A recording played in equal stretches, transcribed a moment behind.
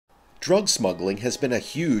Drug smuggling has been a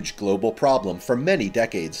huge global problem for many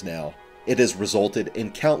decades now. It has resulted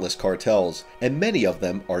in countless cartels, and many of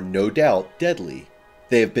them are no doubt deadly.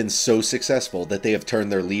 They have been so successful that they have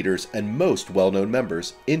turned their leaders and most well-known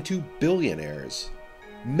members into billionaires.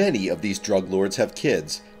 Many of these drug lords have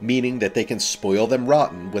kids, meaning that they can spoil them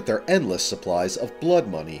rotten with their endless supplies of blood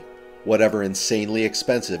money. Whatever insanely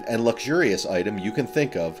expensive and luxurious item you can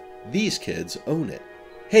think of, these kids own it.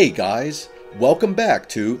 Hey guys, welcome back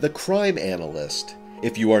to the Crime Analyst.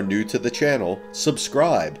 If you are new to the channel,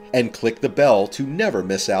 subscribe and click the bell to never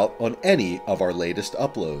miss out on any of our latest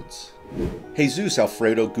uploads. Jesus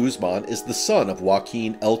Alfredo Guzman is the son of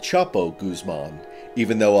Joaquin El Chapo Guzman.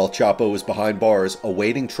 Even though El Chapo is behind bars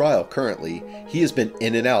awaiting trial currently, he has been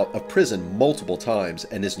in and out of prison multiple times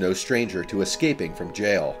and is no stranger to escaping from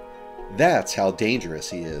jail. That's how dangerous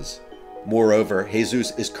he is. Moreover,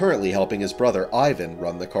 Jesus is currently helping his brother Ivan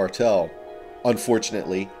run the cartel.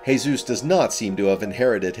 Unfortunately, Jesus does not seem to have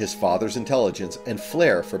inherited his father's intelligence and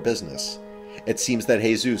flair for business. It seems that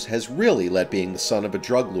Jesus has really let being the son of a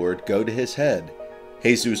drug lord go to his head.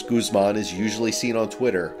 Jesus Guzman is usually seen on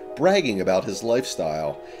Twitter bragging about his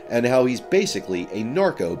lifestyle and how he's basically a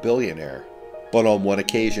narco-billionaire. But on one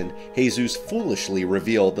occasion, Jesus foolishly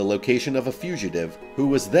revealed the location of a fugitive who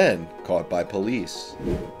was then caught by police.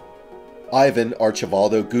 Ivan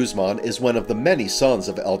Archivaldo Guzman is one of the many sons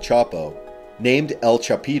of El Chapo. Named El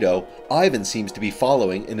Chapito, Ivan seems to be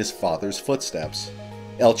following in his father's footsteps.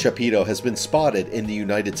 El Chapito has been spotted in the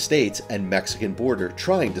United States and Mexican border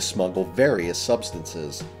trying to smuggle various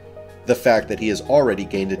substances. The fact that he has already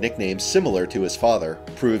gained a nickname similar to his father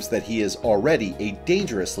proves that he is already a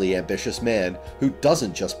dangerously ambitious man who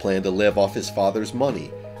doesn't just plan to live off his father's money.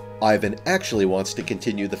 Ivan actually wants to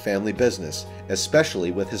continue the family business,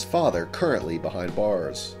 especially with his father currently behind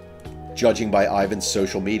bars. Judging by Ivan's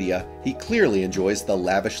social media, he clearly enjoys the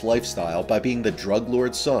lavish lifestyle by being the drug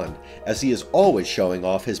lord's son, as he is always showing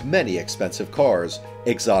off his many expensive cars,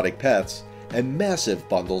 exotic pets, and massive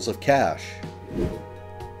bundles of cash.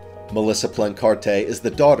 Melissa Plencarte is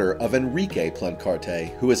the daughter of Enrique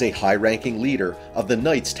Plencarte, who is a high-ranking leader of the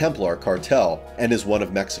Knights Templar cartel and is one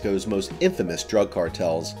of Mexico's most infamous drug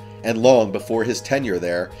cartels. And long before his tenure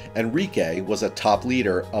there, Enrique was a top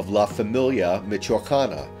leader of La Familia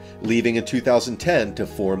Michoacana, leaving in 2010 to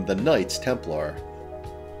form the Knights Templar.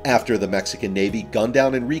 After the Mexican Navy gunned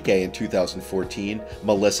down Enrique in 2014,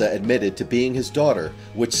 Melissa admitted to being his daughter,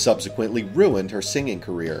 which subsequently ruined her singing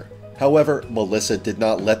career. However, Melissa did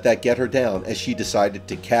not let that get her down as she decided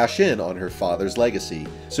to cash in on her father's legacy,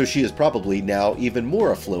 so she is probably now even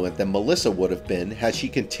more affluent than Melissa would have been had she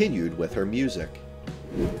continued with her music.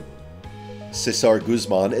 Cesar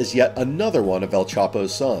Guzman is yet another one of El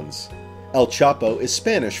Chapo's sons. El Chapo is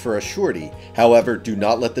Spanish for a shorty, however, do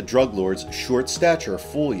not let the drug lord's short stature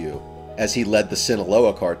fool you, as he led the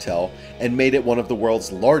Sinaloa cartel and made it one of the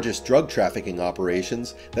world's largest drug trafficking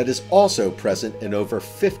operations that is also present in over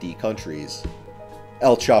 50 countries.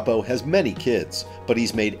 El Chapo has many kids, but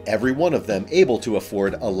he's made every one of them able to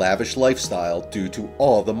afford a lavish lifestyle due to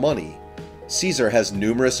all the money. Cesar has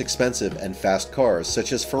numerous expensive and fast cars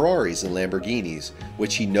such as Ferraris and Lamborghinis,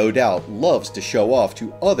 which he no doubt loves to show off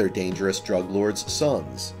to other dangerous drug lords'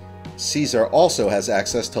 sons. Cesar also has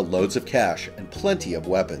access to loads of cash and plenty of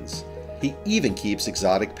weapons. He even keeps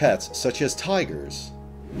exotic pets such as tigers.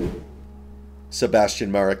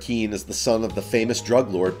 Sebastian Marroquin is the son of the famous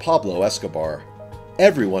drug lord Pablo Escobar.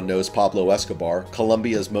 Everyone knows Pablo Escobar,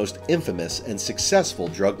 Colombia's most infamous and successful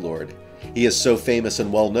drug lord. He is so famous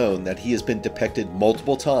and well known that he has been depicted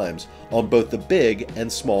multiple times on both the big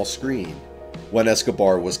and small screen. When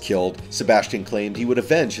Escobar was killed, Sebastian claimed he would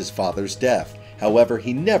avenge his father's death. However,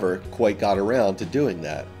 he never quite got around to doing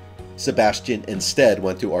that. Sebastian instead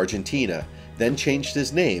went to Argentina, then changed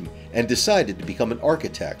his name and decided to become an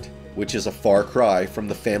architect, which is a far cry from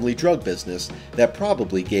the family drug business that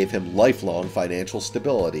probably gave him lifelong financial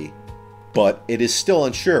stability. But it is still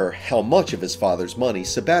unsure how much of his father's money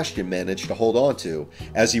Sebastian managed to hold on to,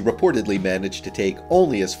 as he reportedly managed to take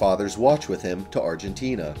only his father's watch with him to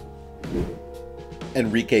Argentina.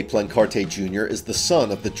 Enrique Plencarte Jr. is the son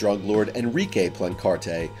of the drug lord Enrique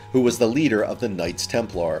Plencarte, who was the leader of the Knights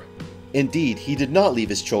Templar. Indeed, he did not leave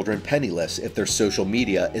his children penniless if their social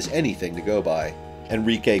media is anything to go by.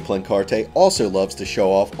 Enrique Plencarte also loves to show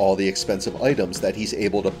off all the expensive items that he's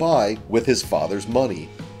able to buy with his father's money.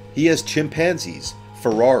 He has chimpanzees,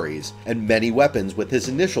 Ferraris, and many weapons with his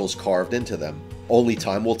initials carved into them. Only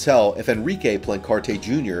time will tell if Enrique Plencarte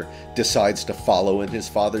Jr. decides to follow in his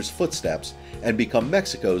father's footsteps and become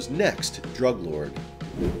Mexico's next drug lord.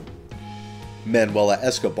 Manuela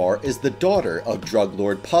Escobar is the daughter of drug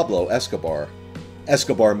lord Pablo Escobar.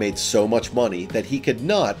 Escobar made so much money that he could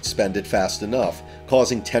not spend it fast enough,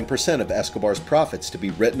 causing 10% of Escobar's profits to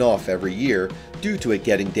be written off every year due to it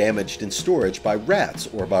getting damaged in storage by rats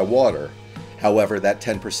or by water. However, that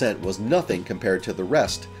 10% was nothing compared to the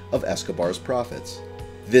rest of Escobar's profits.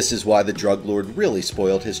 This is why the drug lord really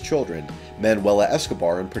spoiled his children, Manuela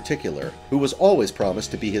Escobar in particular, who was always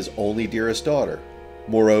promised to be his only dearest daughter.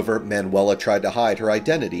 Moreover, Manuela tried to hide her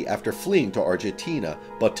identity after fleeing to Argentina,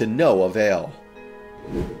 but to no avail.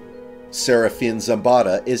 Serafin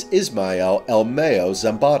Zambada is Ismael El Mayo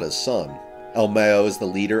Zambada's son. El Mayo is the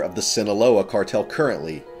leader of the Sinaloa cartel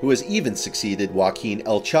currently, who has even succeeded Joaquin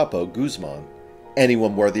El Chapo Guzman.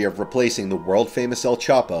 Anyone worthy of replacing the world-famous El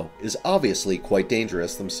Chapo is obviously quite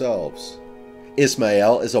dangerous themselves.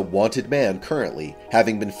 Ismael is a wanted man currently,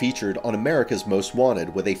 having been featured on America's Most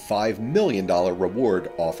Wanted with a $5 million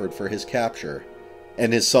reward offered for his capture.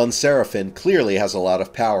 And his son Serafin clearly has a lot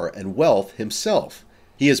of power and wealth himself.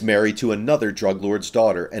 He is married to another drug lord's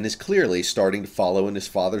daughter and is clearly starting to follow in his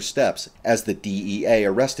father's steps as the DEA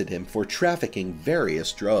arrested him for trafficking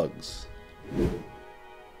various drugs.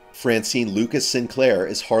 Francine Lucas Sinclair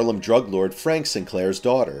is Harlem drug lord Frank Sinclair's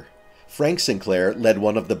daughter. Frank Sinclair led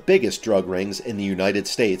one of the biggest drug rings in the United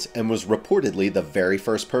States and was reportedly the very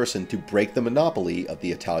first person to break the monopoly of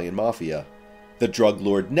the Italian Mafia. The drug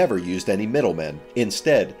lord never used any middlemen.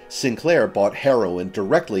 Instead, Sinclair bought heroin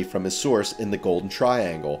directly from his source in the Golden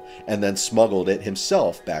Triangle and then smuggled it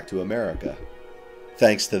himself back to America.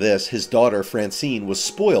 Thanks to this, his daughter Francine was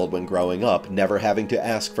spoiled when growing up, never having to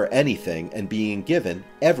ask for anything and being given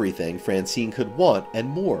everything Francine could want and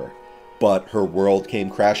more. But her world came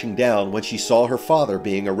crashing down when she saw her father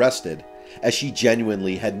being arrested, as she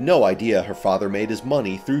genuinely had no idea her father made his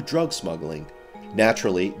money through drug smuggling.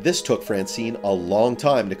 Naturally, this took Francine a long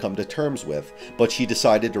time to come to terms with, but she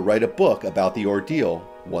decided to write a book about the ordeal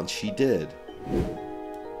once she did.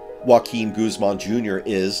 Joaquin Guzman Jr.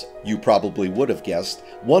 is, you probably would have guessed,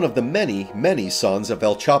 one of the many sons of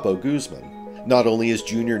El Chapo Guzman. Not only is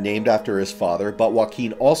Jr. named after his father, but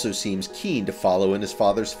Joaquin also seems keen to follow in his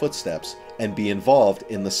father's footsteps and be involved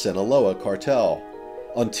in the Sinaloa cartel.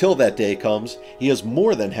 Until that day comes, he is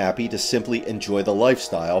more than happy to simply enjoy the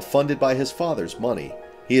lifestyle funded by his father's money.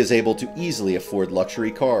 He is able to easily afford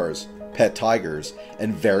luxury cars, pet tigers,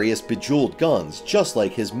 and various bejeweled guns just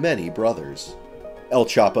like his many brothers. El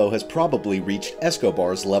Chapo has probably reached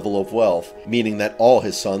Escobar's level of wealth, meaning that all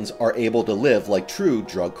his sons are able to live like true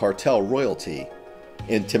drug cartel royalty.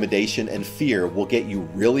 Intimidation and fear will get you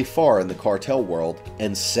really far in the cartel world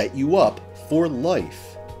and set you up for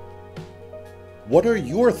life. What are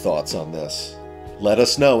your thoughts on this? Let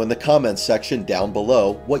us know in the comments section down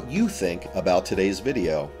below what you think about today's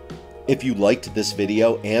video. If you liked this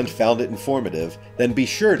video and found it informative, then be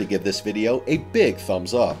sure to give this video a big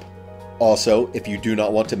thumbs up. Also, if you do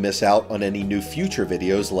not want to miss out on any new future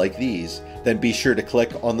videos like these, then be sure to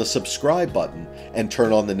click on the subscribe button and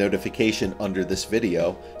turn on the notification under this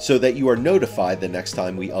video so that you are notified the next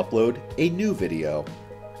time we upload a new video.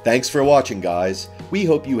 Thanks for watching, guys. We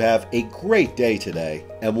hope you have a great day today,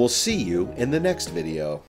 and we'll see you in the next video.